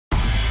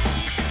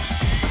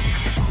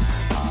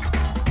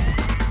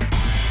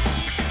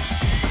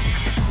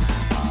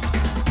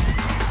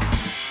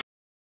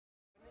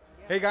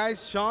Hey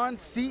guys, Sean,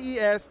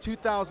 CES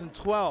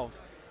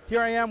 2012. Here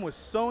I am with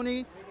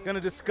Sony, going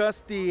to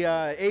discuss the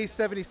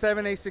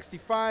a77,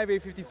 a65,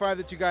 a55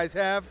 that you guys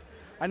have.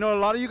 I know a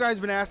lot of you guys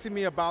have been asking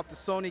me about the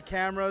Sony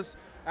cameras,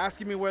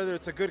 asking me whether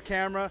it's a good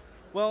camera.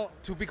 Well,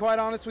 to be quite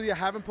honest with you, I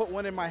haven't put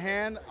one in my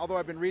hand, although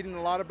I've been reading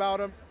a lot about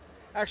them.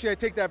 Actually, I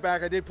take that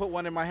back, I did put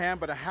one in my hand,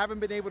 but I haven't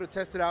been able to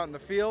test it out in the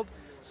field.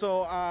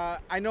 So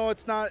I know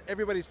it's not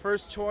everybody's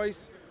first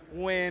choice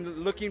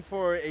when looking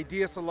for a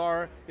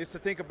DSLR is to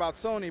think about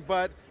Sony,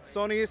 but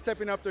Sony is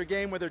stepping up their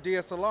game with their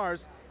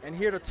DSLRs, and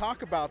here to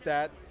talk about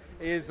that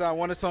is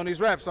one of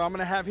Sony's reps. So I'm going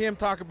to have him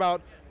talk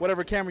about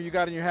whatever camera you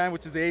got in your hand,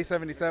 which is the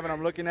a77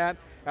 I'm looking at.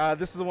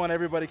 This is the one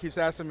everybody keeps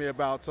asking me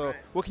about. So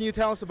what can you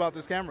tell us about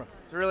this camera?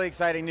 It's a really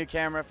exciting new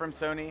camera from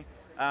Sony.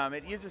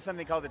 It uses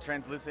something called a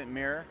translucent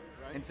mirror.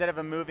 Instead of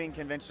a moving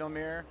conventional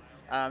mirror,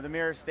 the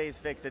mirror stays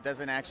fixed. It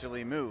doesn't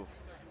actually move.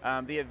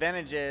 The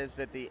advantage is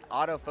that the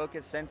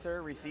autofocus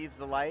sensor receives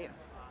the light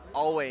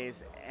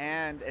always,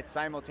 and it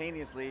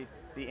simultaneously,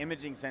 the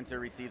imaging sensor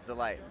receives the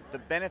light. The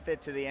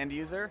benefit to the end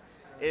user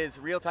is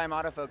real-time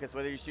autofocus,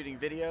 whether you're shooting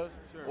videos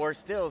or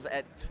stills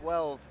at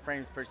 12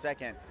 frames per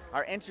second.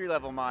 Our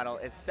entry-level model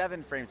is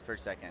 7 frames per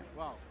second.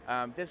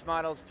 Wow. This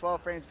model's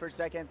 12 frames per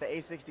second. The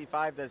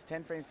a65 does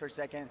 10 frames per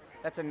second.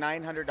 That's a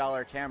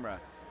 $900 camera.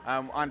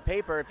 On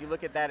paper, if you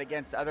look at that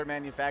against other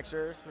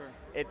manufacturers,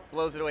 it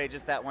blows it away,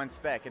 just that one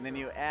spec. And then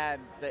you add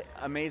the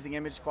amazing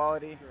image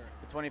quality,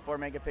 the 24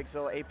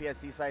 megapixel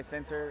aps-c size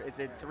sensor. It's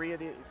in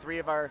three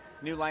of our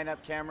new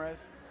lineup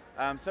cameras.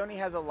 Sony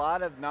has a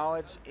lot of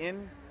knowledge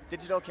in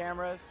digital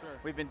cameras.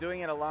 We've been doing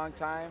it a long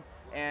time.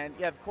 And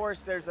yeah, of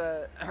course, there's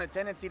a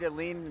tendency to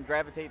lean and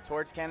gravitate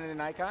towards Canon and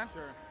Nikon.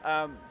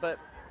 But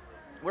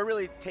we're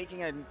really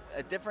taking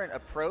a different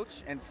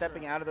approach and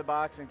stepping out of the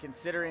box and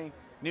considering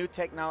new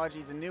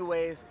technologies and new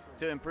ways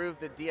to improve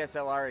the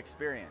DSLR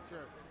experience.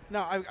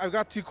 Now, I've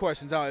got two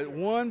questions.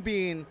 One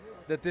being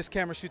that this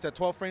camera shoots at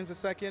 12 frames a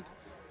second.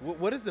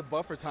 What is the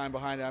buffer time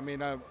behind it? I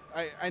mean,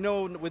 I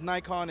know with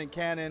Nikon and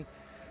Canon,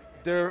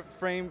 their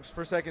frames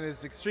per second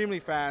is extremely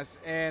fast,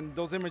 and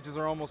those images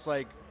are almost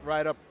like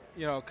right up,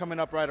 coming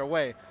up right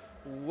away.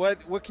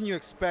 What can you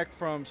expect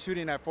from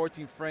shooting at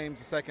 14 frames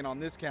a second on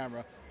this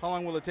camera? How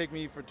long will it take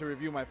me to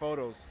review my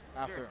photos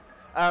after?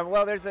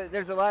 Well, there's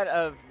a lot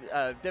of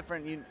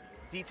different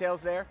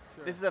details there.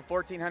 This is a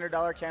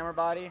 $1,400 camera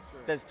body.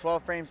 Does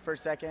 12 frames per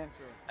second.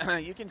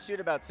 You can shoot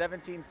about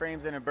 17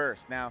 frames in a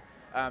burst. Now,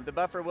 the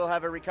buffer will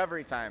have a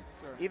recovery time.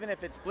 Even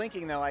if it's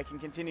blinking, though, I can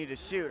continue to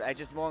shoot. I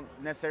just won't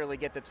necessarily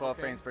get the 12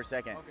 frames per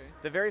second.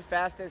 The very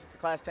fastest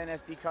Class 10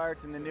 SD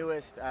cards and the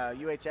newest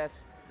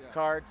UHS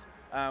cards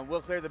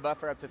will clear the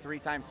buffer up to 3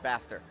 times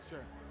faster.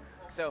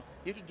 So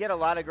you can get a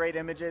lot of great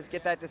images,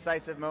 get that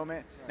decisive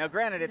moment. Now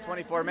granted, at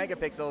 24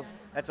 megapixels,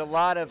 that's a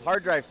lot of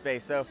hard drive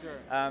space, so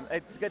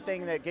it's a good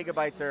thing that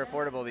gigabytes are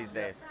affordable these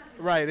days.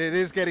 Right, it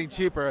is getting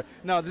cheaper.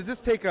 Now, does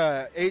this take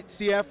 8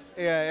 CF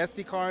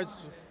SD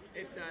cards?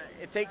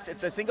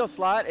 It's a single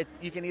slot.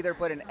 You can either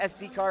put an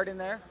SD card in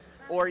there,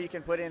 or you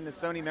can put in the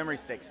Sony memory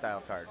stick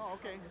style card. Oh,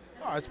 okay.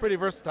 Oh, it's pretty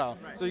versatile.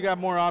 So you got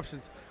more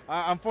options.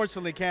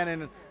 Unfortunately,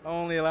 Canon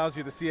only allows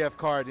you the CF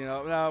card.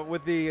 Now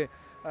with the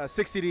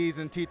 60Ds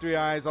and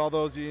T3Is, all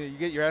those, you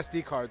get your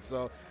SD cards.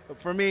 So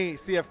for me,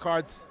 CF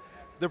cards,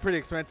 they're pretty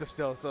expensive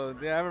still, so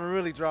they haven't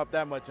really dropped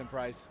that much in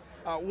price.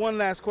 One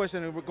last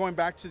question, we're going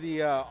back to the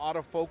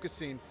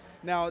autofocusing.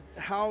 Now,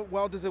 how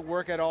well does it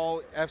work at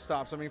all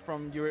f-stops? I mean,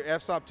 from your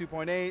f-stop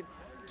 2.8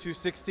 to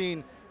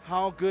 16,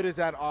 how good is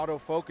that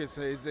autofocus?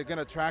 Is it going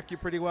to track you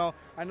pretty well?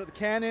 I know the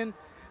Canon,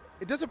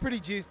 it does a pretty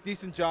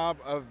decent job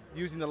of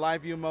using the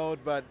live view mode,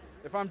 but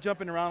if I'm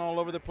jumping around all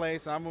over the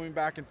place, I'm moving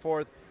back and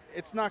forth,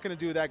 it's not going to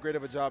do that great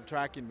of a job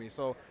tracking me.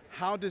 So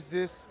how does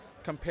this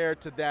compare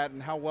to that,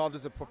 and how well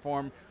does it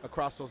perform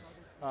across those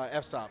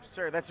f-stops?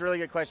 Sure, that's a really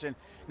good question.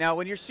 Now,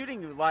 when you're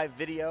shooting live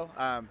video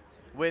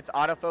with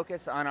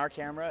autofocus on our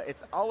camera,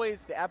 it's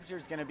always, the aperture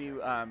is going to be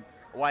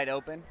wide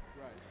open.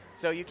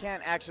 So you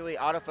can't actually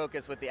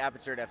autofocus with the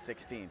aperture at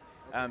f16.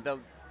 The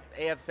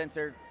AF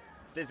sensor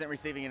isn't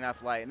receiving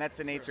enough light, and that's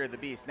the nature of the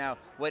beast. Now,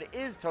 what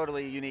is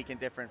totally unique and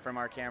different from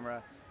our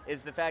camera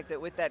is the fact that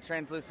with that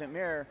translucent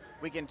mirror,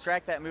 we can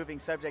track that moving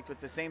subject with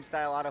the same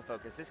style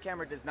autofocus. This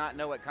camera does not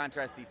know what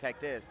contrast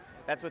detect is.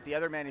 That's what the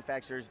other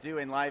manufacturers do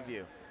in live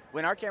view.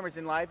 When our camera's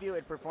in live view,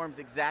 it performs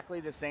exactly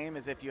the same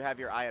as if you have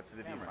your eye up to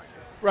the viewfinder.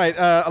 Right,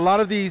 a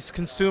lot of these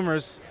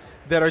consumers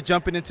that are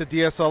jumping into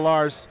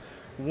DSLRs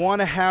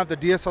want to have the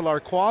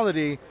DSLR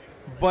quality,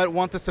 but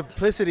want the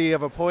simplicity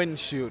of a point and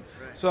shoot.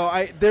 So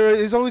there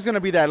is always going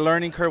to be that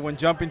learning curve when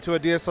jumping to a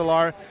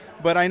DSLR,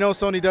 but I know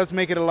Sony does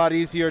make it a lot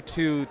easier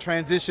to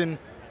transition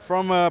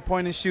from a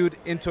point and shoot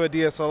into a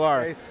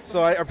DSLR.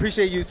 So I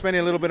appreciate you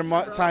spending a little bit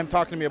of time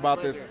talking to me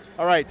about this.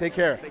 All right, take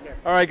care.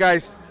 All right,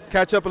 guys,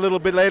 catch up a little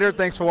bit later.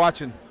 Thanks for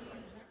watching.